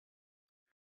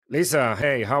Lisa,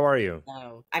 hey, how are you?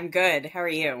 Oh, I'm good. How are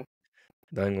you?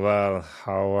 Doing well.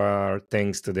 How are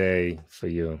things today for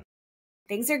you?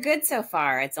 Things are good so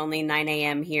far. It's only 9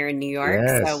 a.m. here in New York,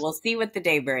 so Yes, we'll see what the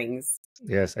day brings.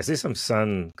 yes. I see some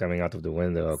sun coming out of the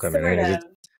window coming in. Sort Is it?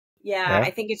 of. Yeah, Yeah,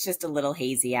 I think it's just a little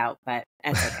hazy out, but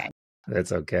that's okay.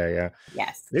 that's okay. Yeah.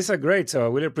 Yes. Lisa, great. So I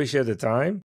really appreciate the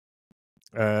time.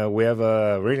 We have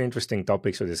a really interesting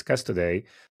topics to discuss today.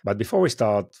 But before we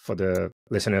start, for the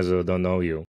listeners who don't know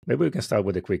you, maybe we can start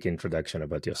with a quick introduction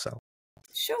about yourself.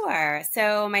 Sure.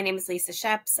 So my name is Lisa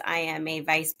Scheps. I am a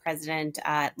vice president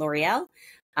at L'Oreal.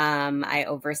 I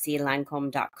oversee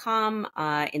Lancome.com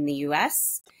in the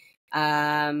US.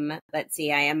 Let's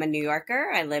see, I am a New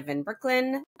Yorker. I live in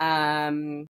Brooklyn.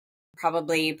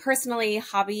 Probably personally,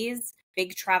 hobbies,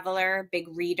 big traveler, big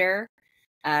reader,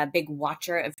 big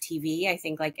watcher of TV. I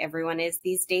think like everyone is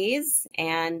these days.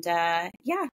 And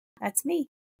yeah, that's me.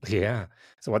 Yeah.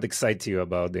 So what excites you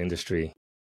about the industry?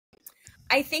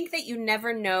 I think that you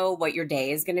never know what your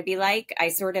day is going to be like. I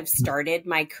sort of started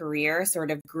my career, sort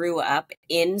of grew up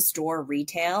in store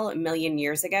retail a million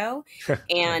years ago. Yeah.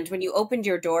 And when you opened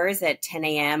your doors at 10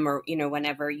 a.m. or,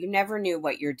 whenever, you never knew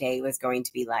what your day was going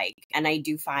to be like. And I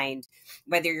do find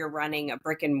whether you're running a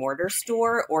brick and mortar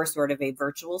store or sort of a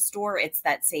virtual store, it's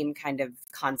that same kind of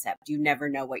concept. You never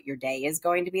know what your day is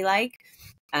going to be like.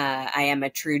 I am a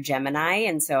true Gemini,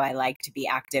 and so I like to be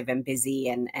active and busy,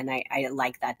 and I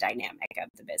like that dynamic of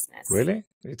the business. Really?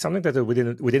 It's something that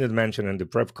we didn't mention in the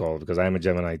prep call because I'm a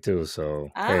Gemini too. So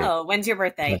hey, Oh, when's your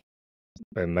birthday?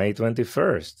 May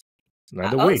 21st,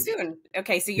 another Oh, week. soon.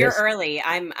 Okay, so you're Yes. early.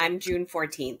 I'm June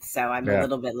 14th, so I'm a Yeah.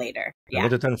 little bit later. I'm going Yeah.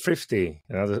 to turn 50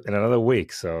 in another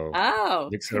week. So Oh,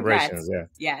 big celebrations.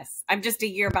 congrats. Yes, I'm just a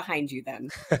year behind you then.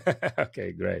 Yeah.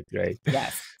 Okay. Great. Great.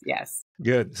 Yes, yes,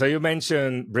 Good. So you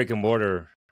mentioned brick and mortar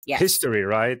yes. history,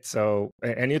 right? So,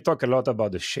 and you talk a lot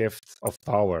about the shift of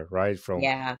power, right? From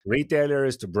Yeah.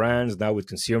 retailers to brands, now with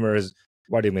consumers.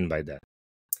 What do you mean by that?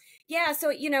 Yeah,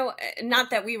 so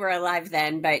not that we were alive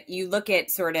then, but you look at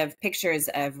sort of pictures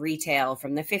of retail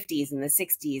from the 50s and the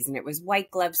 60s, and it was white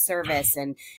glove service.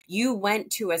 And you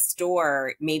went to a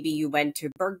store, maybe you went to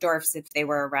Bergdorf's if they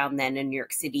were around then in New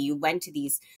York City. You went to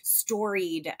these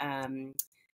storied um,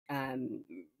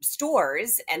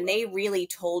 stores, and they really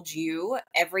told you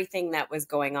everything that was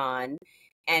going on.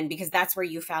 And because that's where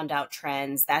you found out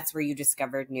trends, that's where you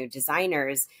discovered new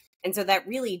designers. And so that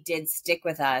really did stick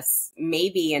with us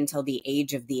maybe until the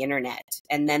age of the internet.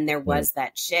 And then there Mm. was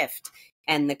that shift.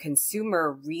 And the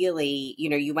consumer really,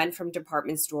 you went from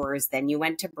department stores, then you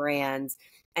went to brands.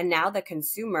 And now the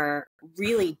consumer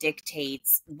really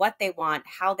dictates what they want,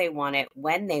 how they want it,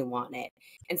 when they want it.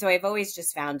 And so I've always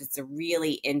just found it's a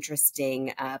really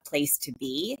interesting place to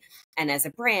be. And as a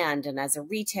brand and as a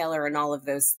retailer and all of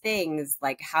those things,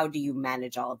 like how do you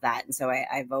manage all of that? And so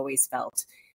I've always felt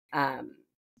um,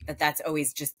 that's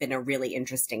always just been a really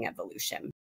interesting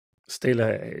evolution. Still,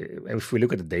 if we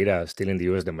look at the data, still in the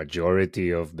US, the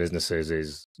majority of businesses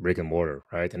is brick and mortar,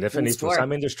 right? And In definitely for store.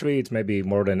 some industry, it's maybe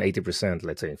more than 80%,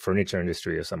 let's say, furniture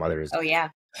industry or some others. Oh, yeah.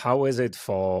 How is it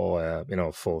for,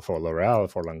 for L'Oreal,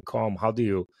 for Lancome? How do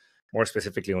you, more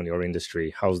specifically on your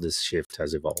industry, how's this shift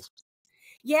has evolved?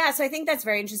 Yeah, so I think that's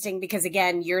very interesting because,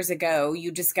 again, years ago, you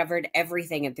discovered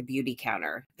everything at the beauty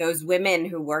counter. Those women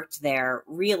who worked there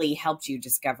really helped you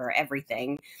discover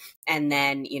everything. And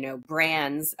then,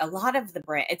 brands, a lot of the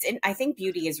brand, I think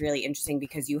beauty is really interesting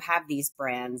because you have these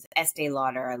brands, Estee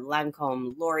Lauder,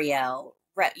 Lancome, L'Oreal.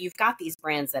 You've got these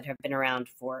brands that have been around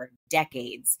for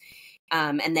decades.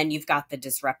 And then you've got the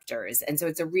disruptors. And so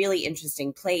it's a really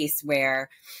interesting place where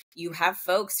you have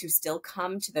folks who still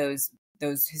come to those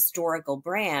historical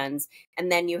brands,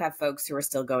 and then you have folks who are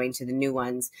still going to the new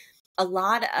ones. A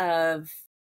lot of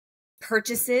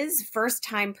purchases, first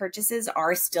time purchases,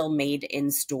 are still made in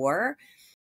store.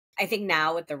 I think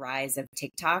now with the rise of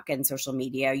TikTok and social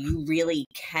media, you really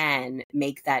can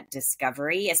make that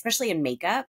discovery, especially in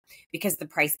makeup, because the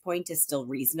price point is still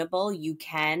reasonable. You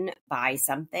can buy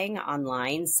something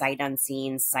online, sight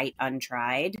unseen, sight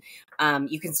untried.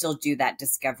 You can still do that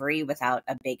discovery without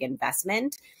a big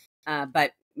investment.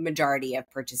 But majority of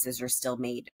purchases are still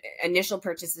made. Initial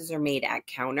purchases are made at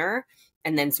counter,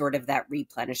 and then sort of that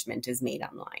replenishment is made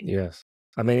online. Yes.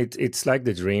 I mean, it's like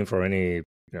the dream for any,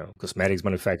 cosmetics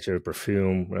manufacturer,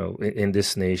 perfume, in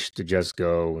this niche to just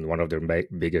go in one of their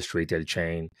biggest retail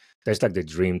chain. That's like the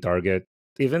dream target,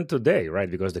 even today,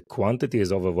 right? Because the quantity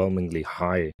is overwhelmingly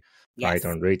high, right, Yes,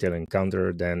 on retail and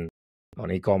counter than on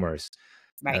e-commerce.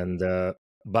 right. And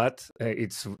but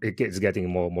it gets getting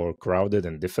more crowded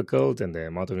and difficult, and the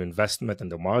amount of investment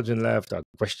and the margin left are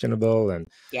questionable. And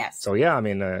Yes. so, yeah, I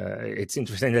mean, it's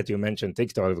interesting that you mentioned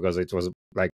TikTok, because it was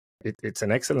like it's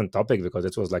an excellent topic, because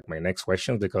it was like my next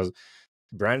question, because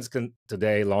brands can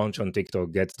today launch on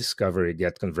TikTok, get discovery,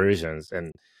 get conversions,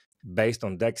 and based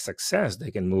on that success,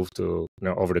 they can move to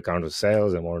over the counter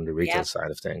sales and more on the retail Yep. side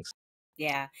of things.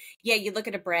 Yeah. Yeah. You look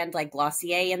at a brand like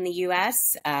Glossier in the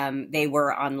US, they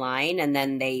were online and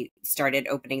then they started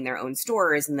opening their own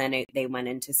stores and then they went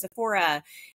into Sephora.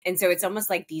 And so it's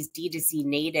almost like these D2C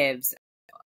natives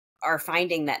are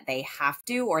finding that they have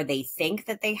to, or they think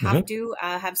that they have Hmm. to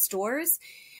have stores.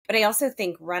 But I also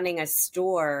think running a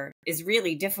store is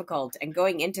really difficult. And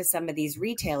going into some of these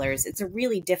retailers, it's a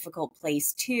really difficult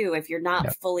place too. If you're Yeah.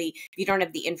 not fully, if you don't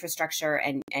have the infrastructure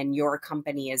and your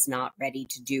company is not ready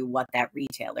to do what that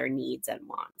retailer needs and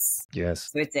wants.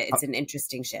 Yes. So it's an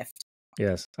interesting shift.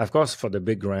 Yes, of course. For the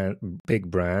big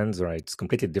brands, right? It's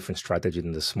completely different strategy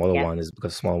than the smaller Yep. one, is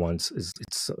because small ones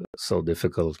it's so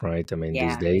difficult, right? I mean, these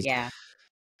Yeah. days. Yeah.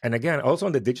 And again, also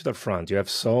on the digital front, you have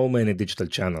so many digital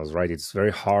channels, right? It's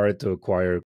very hard to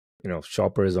acquire,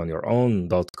 shoppers on your own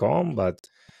 .com, but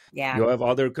Yeah. you have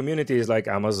other communities like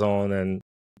Amazon and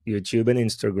YouTube and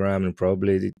Instagram, and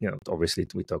probably, obviously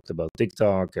we talked about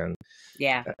TikTok. And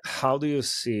Yeah. how do you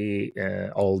see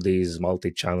all these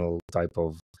multi-channel type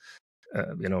of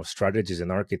strategies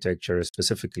and architecture,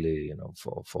 specifically,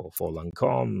 for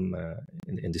Lancome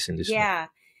in this industry? Yeah.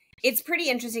 It's pretty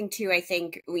interesting too. I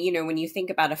think, when you think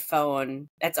about a phone,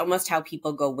 that's almost how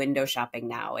people go window shopping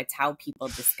now. It's how people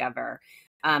discover.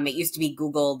 It used to be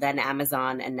Google, then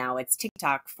Amazon, and now it's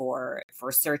TikTok for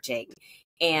searching.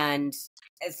 And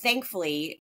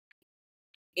thankfully,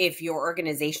 if your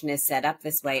organization is set up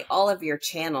this way, all of your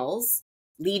channels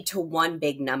lead to one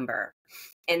big number.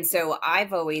 And so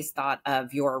I've always thought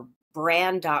of your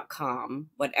brand.com,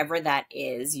 whatever that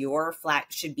is, your flag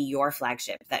should be your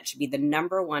flagship. That should be the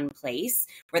number one place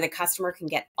where the customer can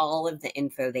get all of the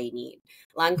info they need.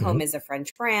 Hmm. Lancome is a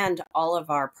French brand. All of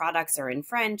our products are in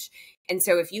French. And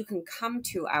so if you can come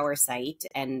to our site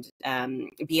and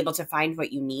be able to find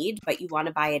what you need, but you want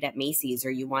to buy it at Macy's,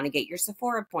 or you want to get your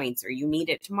Sephora points, or you need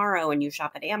it tomorrow and you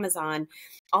shop at Amazon,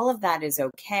 all of that is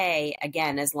okay,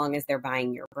 again, as long as they're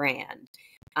buying your brand.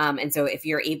 And so if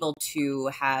you're able to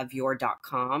have your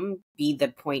 .com be the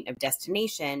point of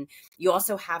destination, you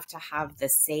also have to have the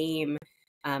same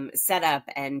setup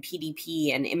and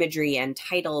PDP and imagery and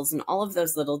titles and all of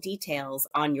those little details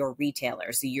on your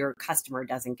retailer, so your customer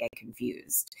doesn't get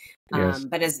confused. Yes.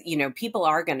 But as you know, people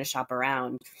are going to shop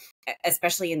around,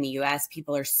 especially in the US.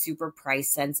 People are super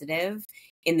price sensitive.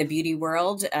 In the beauty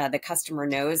world, the customer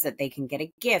knows that they can get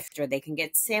a gift, or they can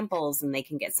get samples, and they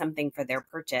can get something for their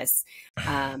purchase.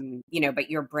 But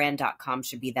your brand.com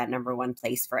should be that number one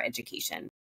place for education.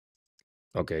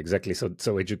 Okay, exactly.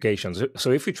 So education.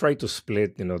 So if we try to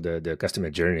split, the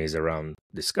customer journeys around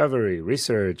discovery,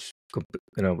 research,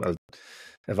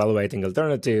 evaluating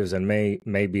alternatives, and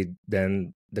maybe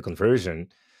then the conversion.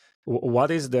 What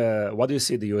do you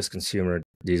see the U.S. consumer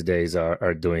these days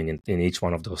are doing in each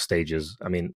one of those stages? I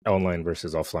mean, online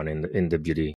versus offline in the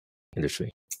beauty industry.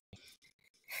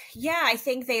 Yeah, I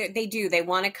think they do. They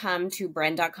want to come to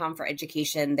brand.com for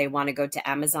education. They want to go to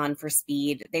Amazon for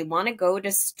speed. They want to go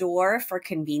to store for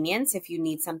convenience if you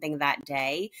need something that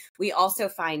day. We also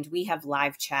find we have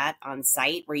live chat on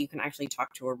site where you can actually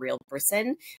talk to a real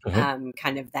person, Hmm.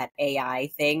 kind of that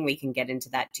AI thing. We can get into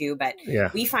that too. But Yeah.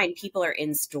 we find people are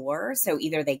in store. So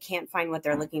either they can't find what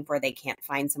they're looking for, they can't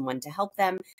find someone to help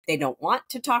them, they don't want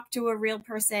to talk to a real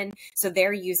person. So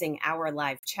they're using our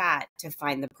live chat to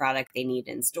find the product they need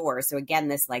in store. So again,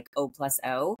 this like O plus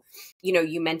O,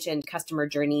 you mentioned customer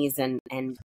journeys, and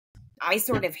I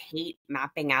sort of hate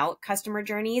mapping out customer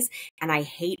journeys, and I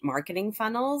hate marketing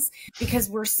funnels, because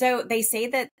they say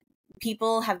that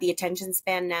people have the attention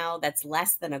span now that's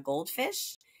less than a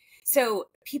goldfish. So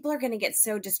people are going to get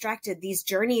so distracted. These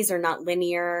journeys are not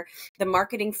linear. The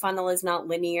marketing funnel is not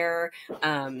linear.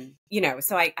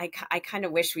 So I kind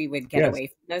of wish we would get Yes. away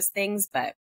from those things,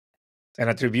 but And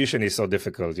attribution is so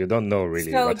difficult. You don't know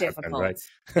really so what happened, right?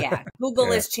 difficult. Yeah. Google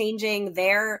Yeah. is changing.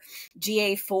 Their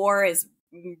GA4 is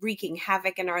wreaking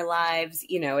havoc in our lives.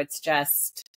 It's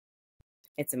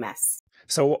a mess.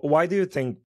 So why do you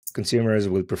think consumers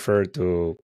will prefer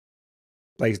to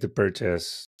place the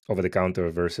purchase over the counter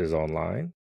versus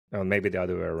online? Maybe the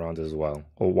other way around as well.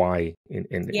 Or why in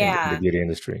the Yeah. beauty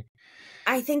industry?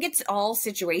 I think it's all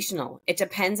situational. It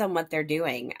depends on what they're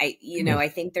doing. Yeah. I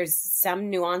think there's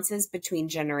some nuances between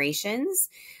generations.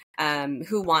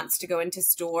 who wants to go into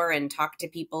store and talk to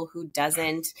people, who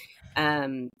doesn't.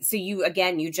 So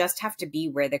you just have to be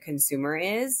where the consumer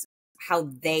is, how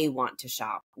they want to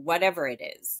shop, whatever it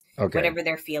is, Okay. whatever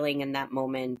they're feeling in that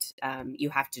moment. You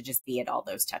have to just be at all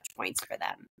those touch points for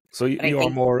them. So But I you are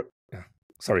think, more, yeah,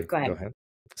 sorry, go go ahead. ahead.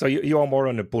 So you are more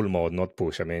on the pull mode, not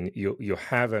push. I mean, you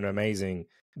have an amazing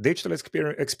digital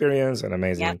experience, an Yep.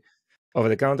 amazing over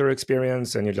the counter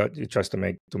experience, and you just to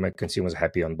make consumers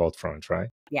happy on both fronts, right?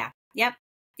 Yeah. Yep.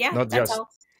 Yeah. Not That's just all.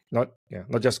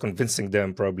 not just convincing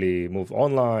them probably move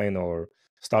online or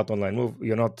start online move.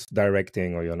 You're not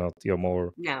directing, or you're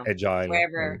more No. agile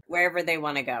and Wherever they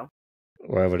want to go.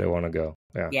 wherever they want to go.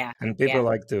 Yeah, Yeah. and people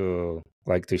Yeah.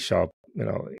 like to shop,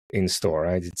 in store,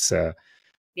 right? It's Yeah.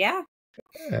 yeah.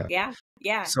 Yeah.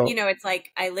 Yeah. So It's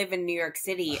like I live in New York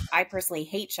City. I personally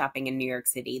hate shopping in New York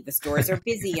City. The stores are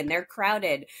busy and they're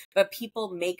crowded, but people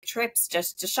make trips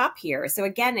just to shop here. So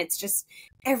again, it's just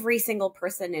every single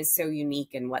person is so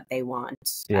unique in what they want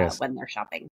yes, when they're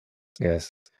shopping. yes.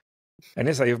 And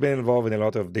Lisa, you've been involved in a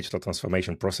lot of digital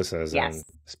transformation processes. And Yes.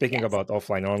 speaking Yes. about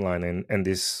offline, online, and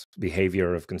this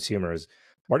behavior of consumers,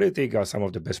 what do you think are some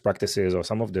of the best practices, or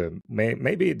some of the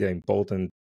maybe the important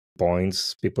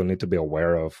points people need to be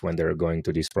aware of when they're going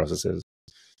through these processes?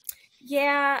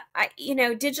 Yeah,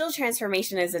 digital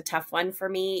transformation is a tough one for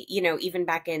me. Even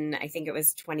back in, I think it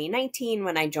was 2019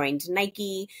 when I joined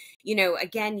Nike,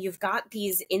 again, you've got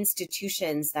these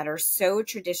institutions that are so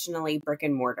traditionally brick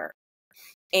and mortar.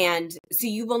 And so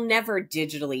you will never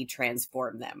digitally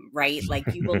transform them, right? Like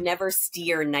you will never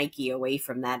steer Nike away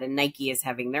from that. And Nike is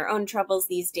having their own troubles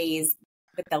these days,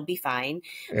 but they'll be fine.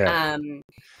 Yeah.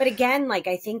 But again, like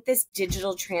I think this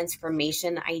digital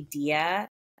transformation idea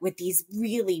with these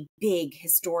really big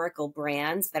historical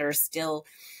brands that are still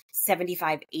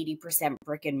 75-80%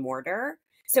 brick and mortar.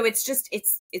 So it's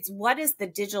what does the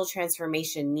digital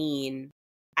transformation mean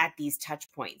at these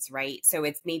touch points, right? So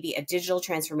it's maybe a digital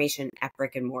transformation at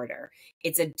brick and mortar.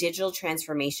 It's a digital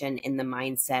transformation in the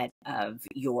mindset of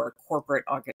your corporate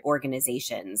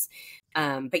organizations.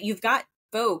 But you've got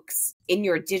folks in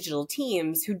your digital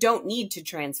teams who don't need to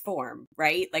transform,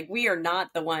 right? Like we are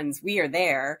not the ones, we are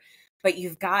there, but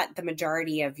you've got the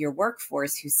majority of your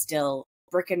workforce who's still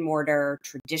brick and mortar,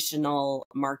 traditional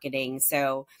marketing.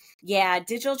 So yeah,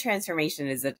 digital transformation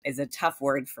is a tough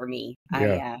word for me.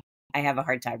 Yeah. I have a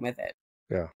hard time with it.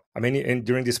 Yeah. I mean,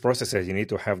 during these processes, you need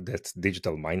to have that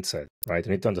digital mindset, right?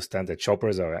 You need to understand that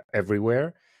shoppers are everywhere,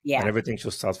 and Yeah. everything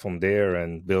should start from there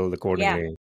and build Yeah.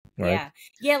 accordingly, right? Yeah.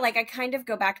 Yeah. Like I kind of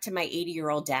go back to my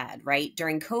 80-year-old dad, right?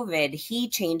 During COVID, he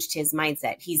changed his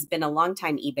mindset. He's been a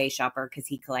longtime eBay shopper because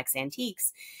he collects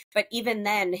antiques. But even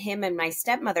then, him and my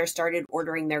stepmother started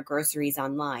ordering their groceries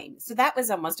online. So that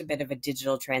was almost a bit of a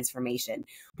digital transformation.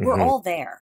 We're Hmm. all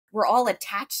there. We're all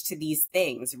attached to these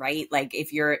things, right? Like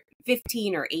if you're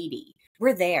 15 or 80,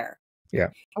 we're there. Yeah.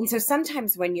 And so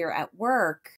sometimes when you're at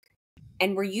work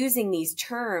and we're using these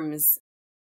terms,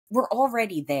 we're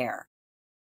already there.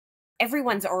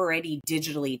 Everyone's already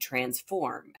digitally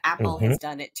transformed. Apple Hmm. has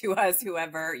done it to us,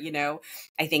 whoever,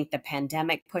 I think the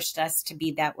pandemic pushed us to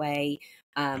be that way.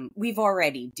 We've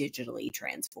already digitally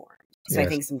transformed. So I Yes.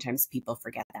 think sometimes people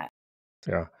forget that.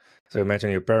 Yeah. So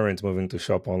imagine your parents moving to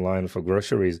shop online for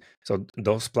groceries. So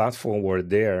those platforms were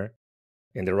there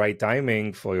in the right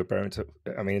timing for your parents.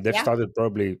 I mean, they've Yeah. started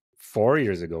probably 4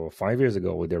 years ago or 5 years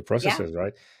ago with their Yeah. processes,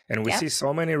 right? And we Yep. see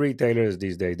so many retailers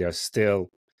these days, they're still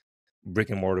brick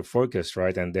and mortar focused,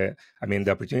 right? And I mean,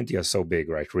 the opportunity is so big,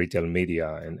 right? Retail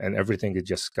media and everything is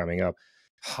just coming up.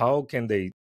 How can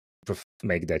they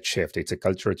make that shift? It's a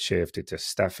cultural shift. It's a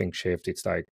staffing shift. It's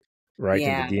like right in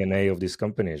the Yeah. DNA of these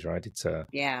companies, right? It's a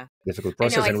Yeah. difficult I know.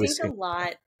 process. And we see,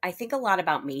 I think a lot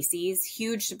about Macy's,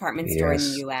 huge department store in the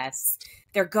yes. US.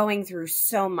 They're going through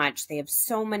so much. They have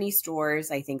so many stores.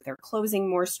 I think they're closing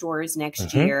more stores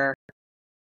next Hmm. year.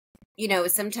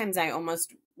 Sometimes I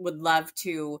almost would love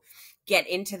to get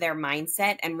into their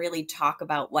mindset and really talk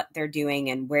about what they're doing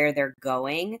and where they're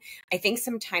going. I think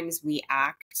sometimes we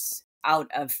act out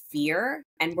of fear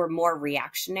and we're more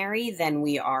reactionary than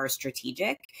we are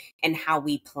strategic in how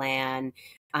we plan.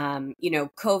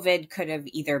 COVID could have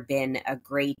either been a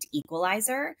great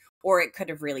equalizer or it could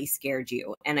have really scared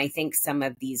you. And I think some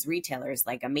of these retailers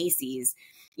like a Macy's,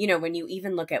 when you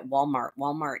even look at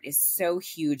Walmart is so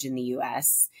huge in the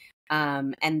US.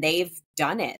 And they've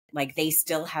done it. Like they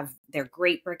still have their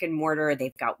great brick and mortar.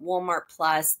 They've got Walmart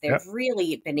Plus. Yeah. They've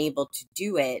really been able to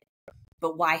do it.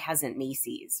 But why hasn't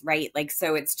Macy's, right? Like,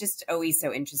 so it's just always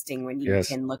so interesting when you Yes.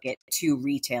 can look at two It's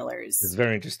retailers.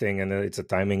 very interesting. And it's a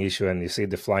timing issue. And you see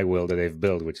the flywheel that they've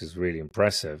built, which is really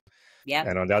impressive. Yep.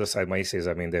 And on the other side, Macy's,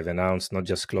 I mean, they've announced not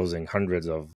just closing hundreds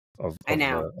of I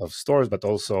know. of stores, but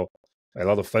also a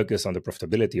lot of focus on the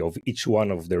profitability of each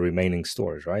one of the remaining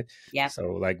stores, right? Yep. So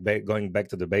like going back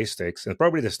to the basics, and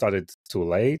probably they started too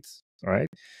late, right?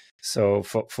 So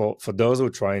for those who are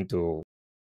trying to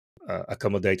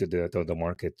accommodate to the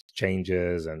market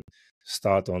changes and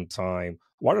start on time,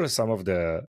 what are some of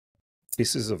the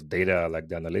pieces of data, like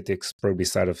the analytics probably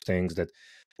side of things, that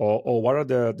or what are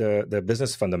the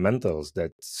business fundamentals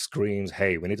that screams,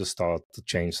 hey, we need to start to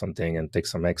change something and take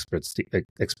some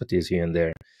expertise here and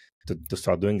there to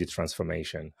start doing the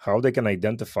transformation? How they can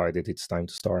identify that it's time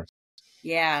to start?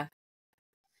 Yeah.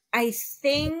 I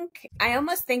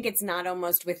almost think it's not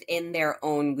almost within their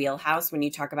own wheelhouse when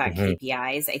you talk about Hmm.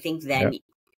 KPIs. Yeah.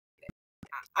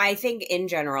 I think in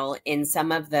general, in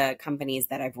some of the companies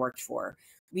that I've worked for,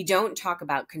 we don't talk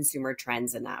about consumer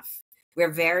trends enough.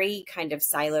 We're very kind of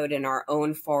siloed in our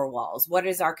own four walls. What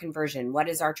is our conversion? What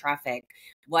is our traffic?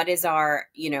 What is our,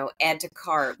 add to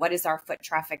cart? What is our foot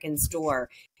traffic in store?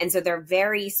 And so they're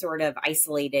very sort of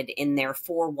isolated in their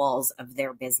four walls of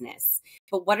their business.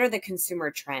 But what are the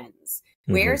consumer trends?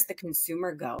 Hmm. Where's the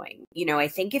consumer going? I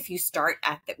think if you start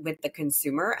with the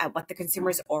consumer, at what the consumer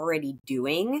is already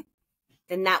doing,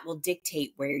 then that will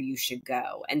dictate where you should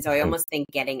go. And so I almost think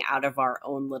getting out of our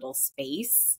own little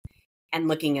space and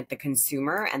looking at the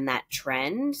consumer and that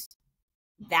trend,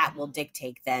 that will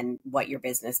dictate then what your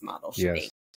business model should be. Yes,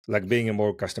 like being a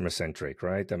more customer centric,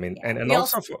 right? I mean, Yeah. and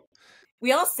also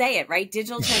We all say it, right?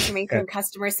 Digital yeah, transformation,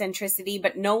 customer centricity,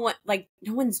 but no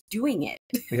one's doing it.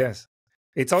 yes,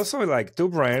 it's also like two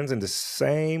brands in the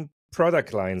same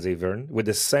product lines, even with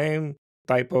the same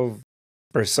type of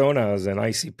personas and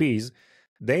ICPs.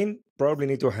 They probably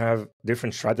need to have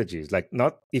different strategies. Like,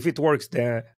 not if it works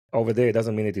there over there, it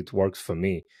doesn't mean that it works for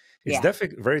me. It's Yeah.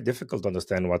 very difficult to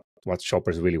understand what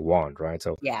shoppers really want, right?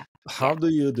 So Yeah. how Yeah. do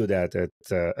you do that at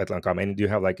Lancome? And do you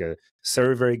have like a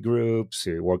survey groups?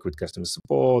 You work with customer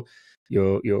support.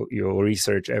 You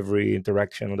research every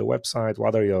interaction on the website.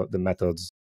 What are the methods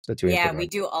that you Yeah, we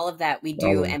implement? do all of that. We All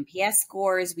do of them. NPS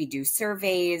scores, we do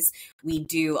surveys, we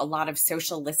do a lot of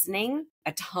social listening,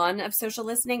 a ton of social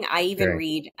listening. I even Okay.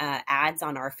 read ads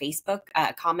on our Facebook,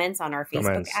 comments on our Facebook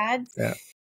Comments. ads. Yeah.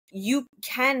 You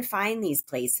can find these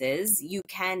places,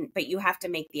 but you have to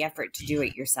make the effort to do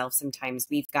it yourself. Sometimes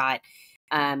we've got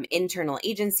internal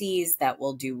agencies that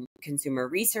will do consumer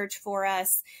research for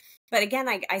us. But again,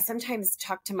 I sometimes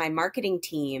talk to my marketing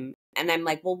team and I'm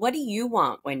like, well, what do you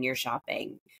want when you're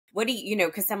shopping? What do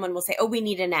because someone will say, oh, we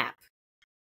need an app.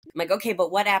 I'm like, okay,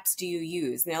 but what apps do you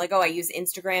use? And they're like, oh, I use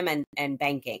Instagram and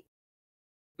banking.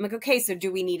 I'm like, okay, so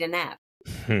do we need an app?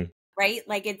 Right?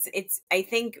 Like I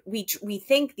think we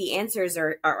think the answers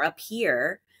are up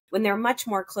here when they're much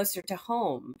more closer to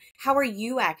home. How are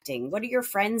you acting? What are your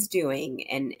friends doing?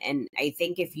 And I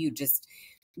think if you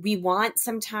we want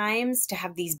sometimes to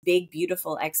have these big,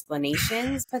 beautiful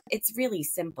explanations, but it's really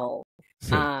simple.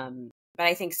 But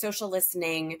I think social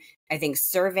listening, I think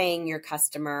surveying your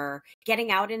customer, getting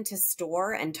out into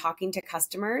store and talking to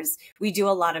customers. We do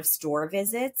a lot of store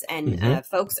visits, and Hmm.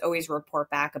 folks always report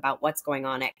back about what's going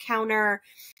on at counter.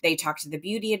 They talk to the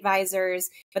beauty advisors.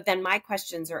 But then my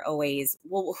questions are always,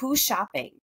 well, who's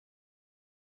shopping?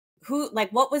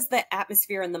 What was the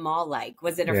atmosphere in the mall like?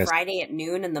 Was it a Yes. Friday at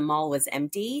noon and the mall was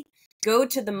empty? Go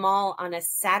to the mall on a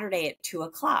Saturday at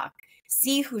 2:00.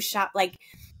 See who shop.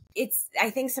 I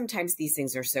think sometimes these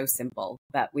things are so simple,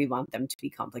 but we want them to be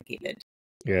complicated.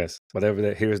 Yes,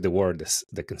 here's the word,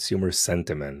 the consumer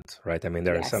sentiment, right? I mean,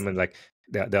 there are Yes. some like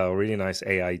there are really nice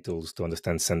AI tools to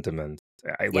understand sentiment.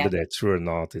 Whether Yeah. they're true or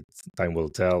not, time will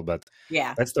tell. But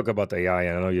Yeah. let's talk about AI.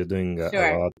 I know you're doing a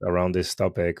Sure. lot around this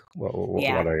topic. What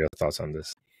Yeah. are your thoughts on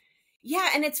this? Yeah.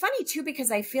 And it's funny too, because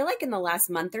I feel like in the last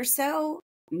month or so,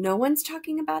 no one's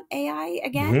talking about AI Hmm.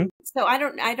 again. So I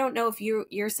don't know if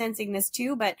you're sensing this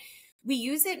too, but we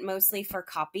use it mostly for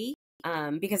copy.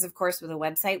 Because of course with a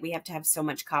website, we have to have so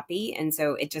much copy. And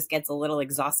so it just gets a little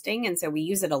exhausting. And so we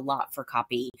use it a lot for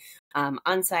copy,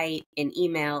 on site, in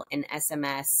email, in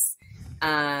SMS.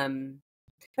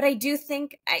 But I do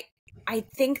think, I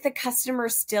think the customer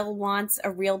still wants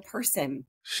a real person.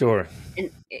 Sure.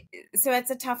 And so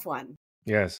it's a tough one.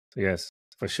 Yes, yes,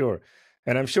 for sure.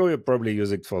 And I'm sure you probably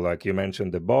use it for, like you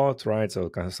mentioned, the bot, right? So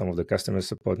kind of some of the customer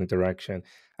support interaction.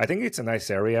 I think it's a nice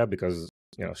area because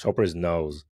shoppers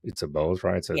knows it's a bot,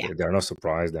 right? So Yeah. they're not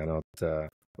surprised. They're not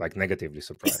like negatively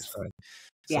surprised, right?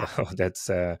 So Yeah. that's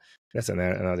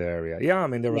another area. Yeah, I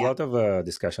mean there were a Yeah. lot of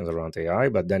discussions around AI,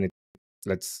 but then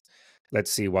let's let's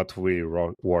see what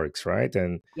really works, right?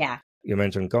 And Yeah. you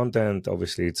mentioned content.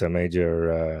 Obviously, it's a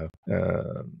major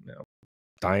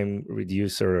time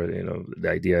reducer. The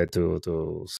idea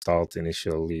to start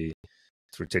initially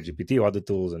through ChatGPT or other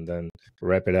tools, and then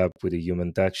wrap it up with a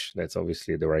human touch. That's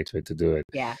obviously the right way to do it.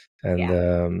 Yeah. And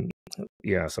Yeah.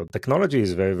 yeah, so technology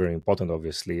is very, very important,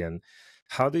 obviously. And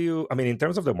how do you, I mean, in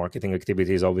terms of the marketing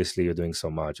activities, obviously you're doing so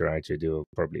much, right? You do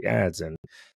probably ads and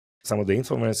some of the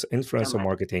So influencer much.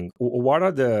 marketing. What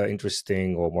are the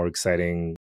interesting or more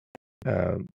exciting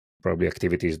um, probably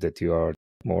activities that you are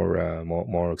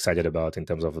more excited about in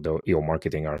terms of your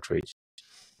marketing outreach?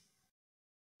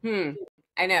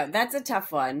 I know that's a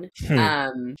tough one. Hmm.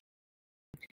 Um,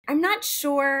 I'm not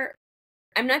sure.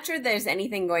 I'm not sure there's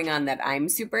anything going on that I'm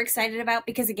super excited about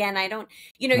because again, I don't,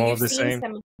 More of you've the seen same.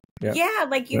 some, Yeah. yeah,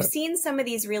 like you've Yeah. seen some of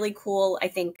these really cool, I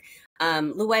think,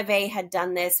 Loewe had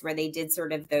done this where they did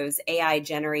sort of those AI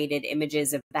generated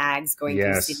images of bags going through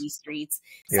Yes. city streets.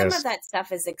 Some of Yes. that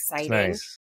stuff is It's exciting,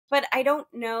 nice. but I don't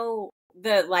know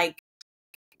the like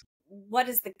what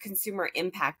is the consumer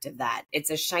impact of that? It's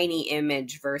a shiny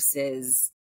image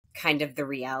versus kind of the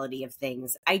reality of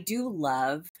things. I do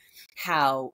love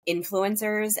how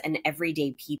influencers and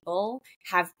everyday people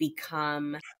have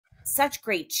become such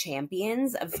great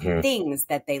champions of Mhm. things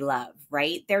that they love,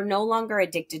 right? They're no longer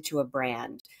addicted to a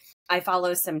brand. I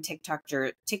follow some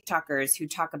TikTokers who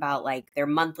talk about like their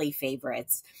monthly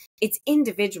favorites. It's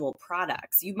individual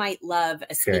products. You might love a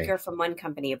Okay. sneaker from one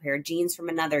company, a pair of jeans from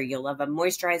another. You'll love a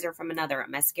moisturizer from another, a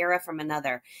mascara from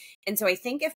another. And so I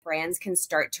think if brands can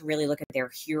start to really look at their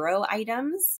hero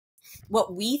items,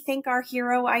 what we think our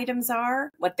hero items are,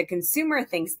 what the consumer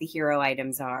thinks the hero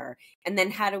items are, and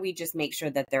then how do we just make sure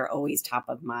that they're always top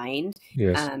of mind?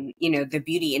 Yes. The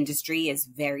beauty industry is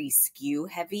very SKU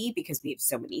heavy because we have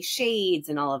so many shades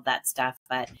and all of that stuff.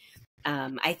 But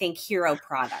I think hero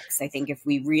products, I think if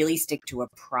we really stick to a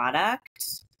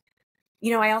product,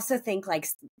 I also think like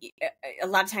a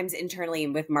lot of times internally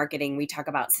with marketing, we talk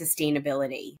about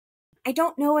sustainability. I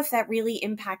don't know if that really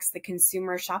impacts the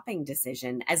consumer shopping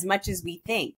decision as much as we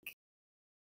think.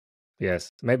 Yes.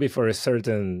 Maybe for a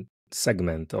certain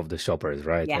segment of the shoppers,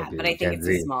 right? Yeah, but Maybe I think Gen it's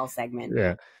a Z. small segment.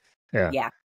 Yeah. Yeah. Yeah, yeah.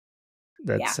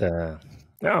 That's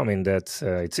no, I mean that's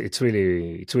it's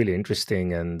really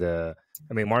interesting. And I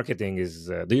mean marketing is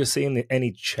do you see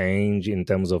any change in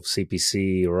terms of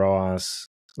CPC, ROAS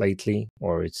lately,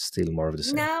 or it's still more of the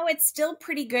same? No, it's still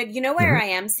pretty good. You know where Hmm. I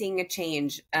am seeing a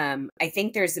change? I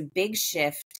think there's a big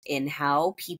shift in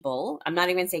how people, I'm not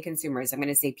even going to say consumers, I'm going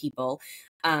to say people,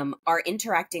 are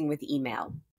interacting with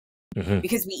email. Hmm.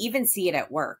 Because we even see it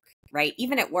at work, right?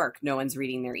 Even at work, no one's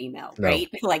reading their email, No. right?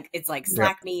 Like it's like Yep.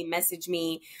 Slack me, message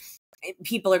me.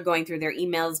 People are going through their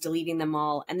emails, deleting them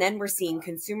all. And then we're seeing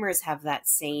consumers have that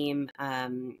same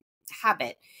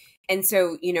habit. And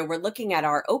so, we're looking at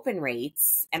our open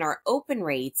rates, and our open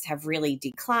rates have really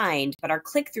declined, but our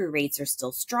click through rates are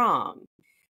still strong.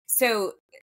 So,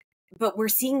 but we're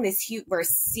seeing this huge, where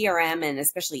CRM and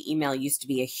especially email used to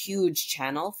be a huge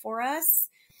channel for us.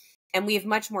 And we have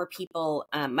much more people,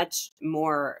 much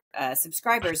more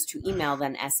subscribers to email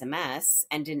than SMS.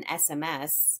 And in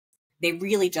SMS, they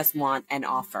really just want an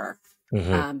offer.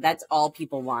 Hmm. That's all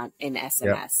people want in Yep.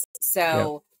 SMS. Yep.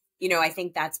 So, I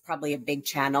think that's probably a big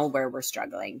channel where we're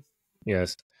struggling.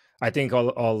 Yes. I think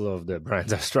all of the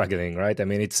brands are struggling, right? I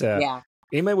mean, it's Yeah,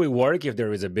 email will work if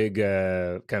there is a big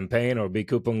campaign or big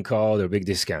coupon code or big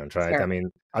discount, right? I sure. mean,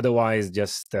 otherwise,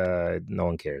 just no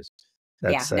one cares.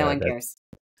 Yeah, That's no one that. cares.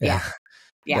 Yeah,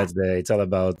 Yeah, yeah. it's all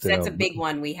about So that's a big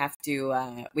one. We have to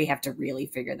really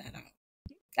figure that out.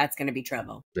 That's going to be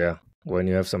trouble. yeah. When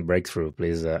you have some breakthrough,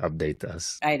 please update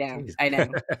us, I know. please. I know.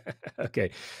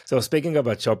 Okay. So speaking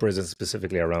about shoppers and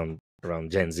specifically around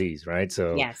Gen Zs, right?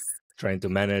 So Yes. trying to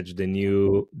manage the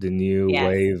new Yes.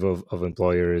 wave of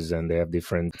employers, and they have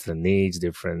different needs,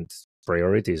 different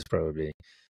priorities, probably.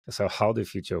 So how the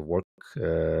future of work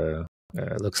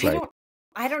looks I like. don't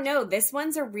I don't know. This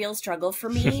one's a real struggle for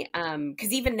me.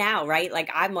 Because even now, right? Like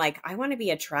I'm like, I want to be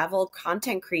a travel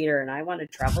content creator and I want to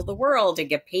travel the world and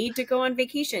get paid to go on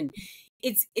vacation.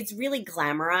 It's really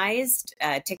glamorized.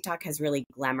 TikTok has really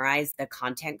glamorized the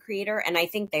content creator, and I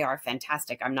think they are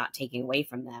fantastic. I'm not taking away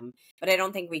from them, but I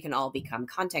don't think we can all become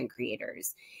content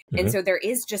creators. And Hmm. so there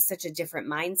is just such a different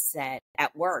mindset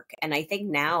at work. And I think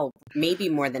now, maybe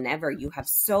more than ever, you have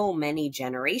so many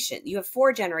generations. You have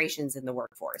 4 generations in the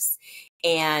workforce.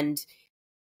 And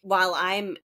while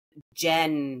I'm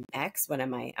Gen X, what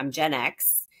am I? I'm Gen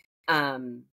X.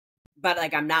 Um, but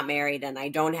like I'm not married and I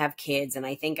don't have kids, and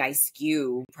I think I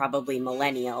skew probably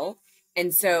millennial.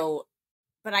 And so,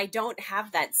 but I don't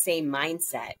have that same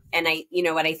mindset. And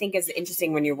what I think is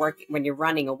interesting when you're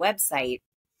running a website,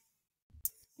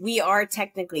 we are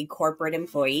technically corporate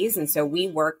employees. And so we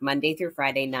work Monday through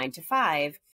Friday, 9 to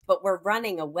 5, but we're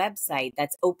running a website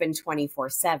that's open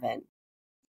 24/7.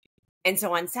 And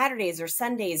so on Saturdays or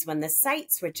Sundays, when the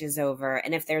site switches over,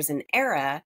 and if there's an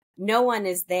error, no one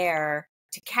is there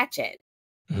to catch it.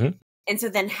 Mhm. And so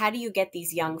then how do you get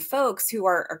these young folks who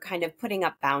are kind of putting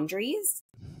up boundaries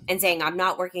and saying, I'm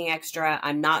not working extra.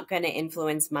 I'm not going to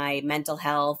influence my mental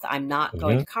health. I'm not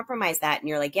going Mhm. to compromise that. And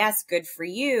you're like, yes, good for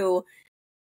you.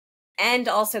 And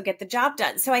also get the job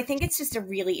done. So I think it's just a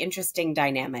really interesting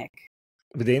dynamic.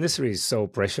 But the industry is so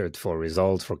pressured for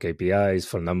results, for KPIs,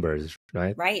 for numbers,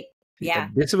 right? Right. Yeah.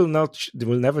 This will not,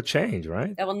 will never change,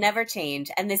 right? It will never change.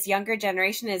 And this younger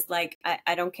generation is like,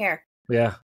 I don't care.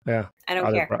 Yeah, yeah. I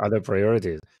don't care. Other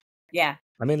priorities. Yeah.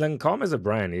 I mean, Lancome as a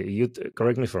brand,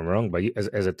 correct me if I'm wrong, but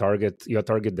as a target, you're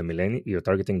targeting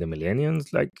the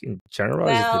millennials, like in general.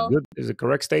 Well, Is it a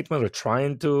correct statement? Or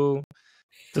trying to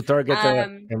target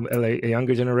a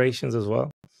younger generations as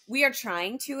well? we are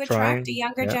trying to attract a Trying,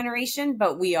 younger yeah. generation,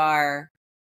 but we are,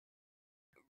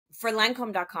 for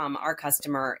Lancome.com, our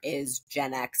customer is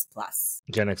Gen X plus.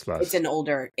 Gen X plus. It's an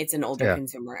older Yeah.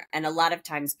 consumer. And a lot of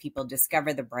times people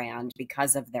discover the brand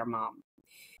because of their mom.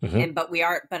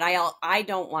 Mhm. I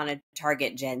don't want to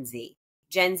target Gen Z.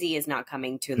 Gen Z is not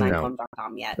coming to No.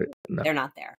 Lancome.com yet. No. They're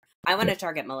not there. I want to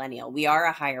target millennial. We are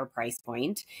a higher price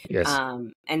point. Yes.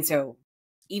 And so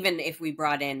even if we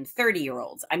brought in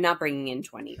 30-year-olds, I'm not bringing in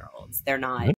 20-year-olds. They're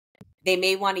not. Mhm. They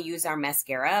may want to use our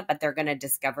mascara, but they're going to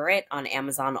discover it on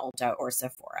Amazon, Ulta, or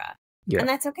Sephora. Yeah. And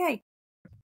that's okay.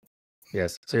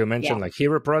 Yes. So you mentioned like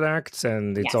hero products,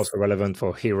 and it's Yes. also relevant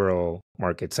for hero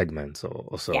market segments. So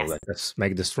also Yes. like, let's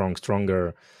make the strong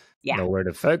stronger, Yeah. know where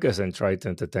to focus and try to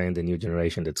entertain the new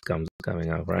generation that's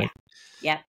coming up, right?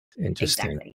 Yeah.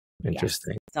 Interesting. Exactly.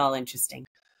 Interesting. Yes. It's all interesting.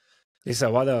 Lisa,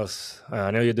 what else?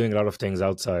 I know you're doing a lot of things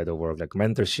outside of work, like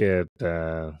mentorship,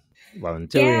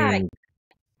 volunteering.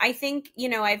 I think,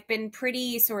 I've been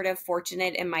pretty sort of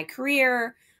fortunate in my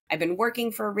career. I've been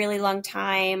working for a really long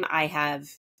time. I have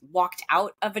walked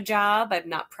out of a job. I'm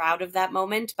not proud of that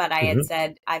moment, but I had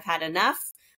said, I've had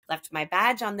enough, left my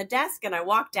badge on the desk, and I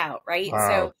walked out, right?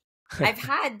 Wow. So I've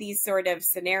had these sort of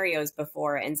scenarios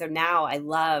before. And so now I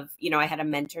love, I had a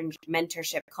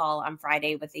mentorship call on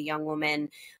Friday with a young woman.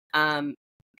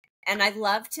 And I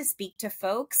love to speak to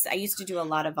folks. I used to do a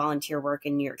lot of volunteer work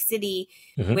in New York City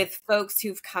with folks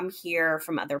who've come here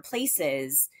from other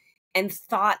places and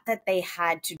thought that they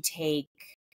had to take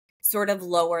sort of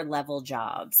lower level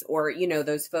jobs, or,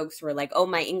 those folks were like, oh,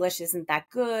 my English isn't that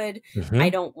good. I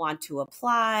don't want to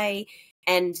apply.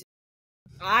 And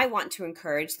I want to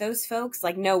encourage those folks,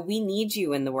 like, no, we need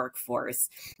you in the workforce.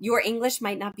 Your English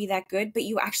might not be that good, but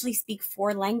you actually speak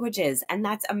 4 languages, and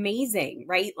that's amazing,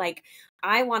 right? Like,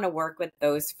 I want to work with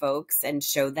those folks and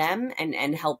show them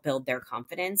and help build their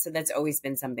confidence. So that's always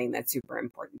been something that's super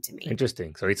important to me.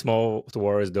 Interesting. So it's more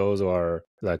towards those who are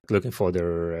like looking for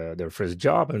their first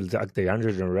job and like the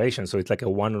younger generation. So it's like a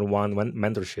one-on-one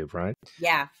mentorship, right?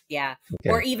 Yeah. Okay.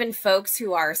 Or even folks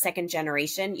who are second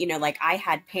generation, like I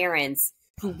had parents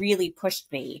who really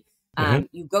pushed me.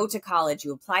 You go to college,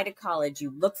 you apply to college, you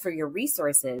look for your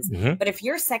resources. But if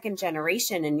you're second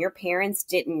generation and your parents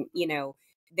didn't,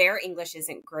 their English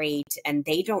isn't great and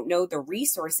they don't know the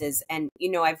resources. And,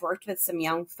 I've worked with some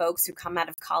young folks who come out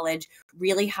of college,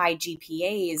 really high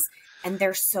GPAs, and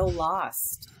they're so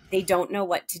lost. They don't know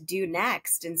what to do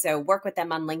next. And so work with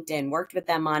them on LinkedIn, worked with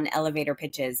them on elevator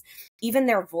pitches, even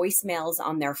their voicemails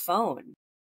on their phone.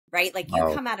 Right? Like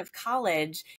you come out of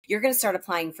college, you're going to start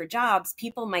applying for jobs.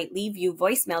 People might leave you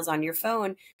voicemails on your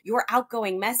phone. Your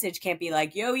outgoing message can't be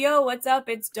like, yo, what's up?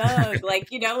 It's Doug. like,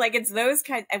 like it's those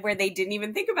kind of where they didn't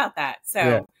even think about that.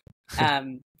 So,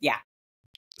 yeah.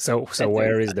 So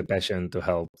where is the passion to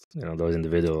help, those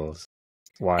individuals?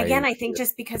 Why? Again, I think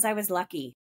just because I was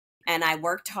lucky and I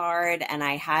worked hard and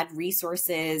I had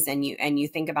resources, and you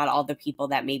think about all the people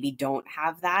that maybe don't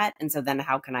have that. And so then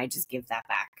how can I just give that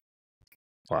back?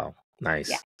 Wow. Nice.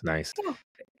 Yeah. Nice. Yeah.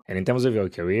 And in terms of your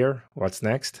career, what's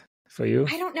next for you?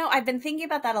 I don't know. I've been thinking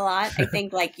about that a lot. I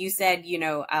think, like you said,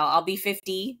 I'll be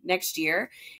 50 next year.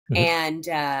 And,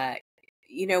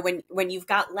 when you've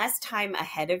got less time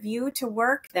ahead of you to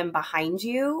work than behind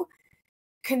you,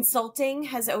 consulting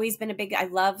has always been I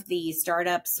love the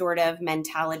startup sort of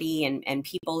mentality and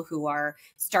people who are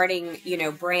starting,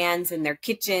 brands in their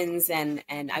kitchens. And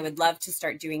I would love to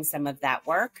start doing some of that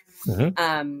work.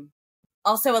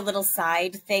 Also, a little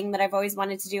side thing that I've always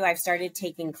wanted to do. I've started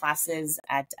taking classes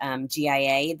at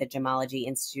GIA, the Gemology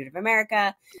Institute of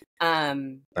America.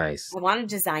 Nice. I want to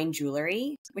design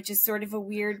jewelry, which is sort of a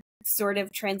weird sort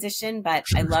of transition, but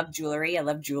I love jewelry. I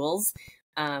love jewels.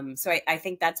 So I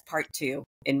think that's part 2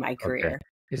 in my career.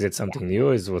 Is it Yeah. something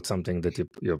new? Is what something that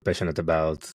you're passionate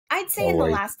about I'd say in the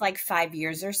always? last like 5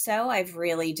 years or so, I've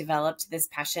really developed this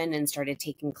passion and started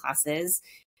taking classes.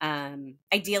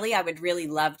 Ideally, I would really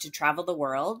love to travel the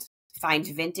world, find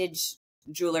vintage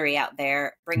jewelry out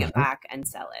there, bring it Mhm. back, and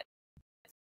sell it.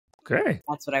 Okay.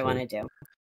 That's what I want So, to do.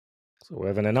 so we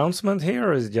have an announcement here,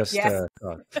 or is it just Yes.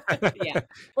 thought? Yeah.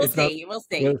 We'll It's not. see. We'll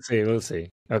see. We'll see. We'll see.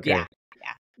 Yeah. Okay. Yeah.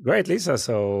 Great, Lisa.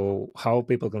 So, how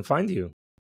people can find you?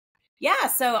 Yeah.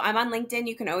 So I'm on LinkedIn.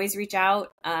 You can always reach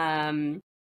out.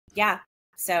 Yeah.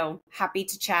 So happy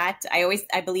to chat.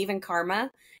 I believe in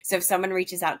karma. So if someone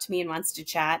reaches out to me and wants to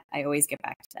chat, I always get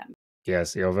back to them.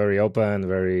 Yes, you're very open,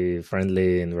 very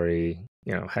friendly, and very,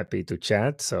 happy to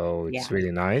chat. So Yeah. it's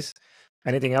really nice.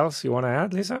 Anything else you want to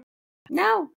add, Lisa?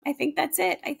 No, I think that's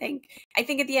it. I think at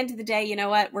the end of the day, you know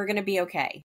what? We're going to be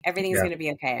okay. Everything's Yeah. going to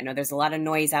be okay. I know there's a lot of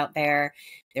noise out there.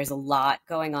 There's a lot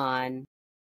going on,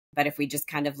 but if we just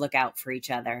kind of look out for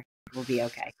each other, we'll be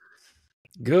okay.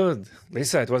 Good.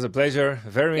 Lisa, it was a pleasure.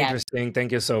 Very Yes. interesting.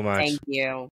 Thank you so much. Thank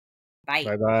you. Bye.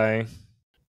 Bye bye.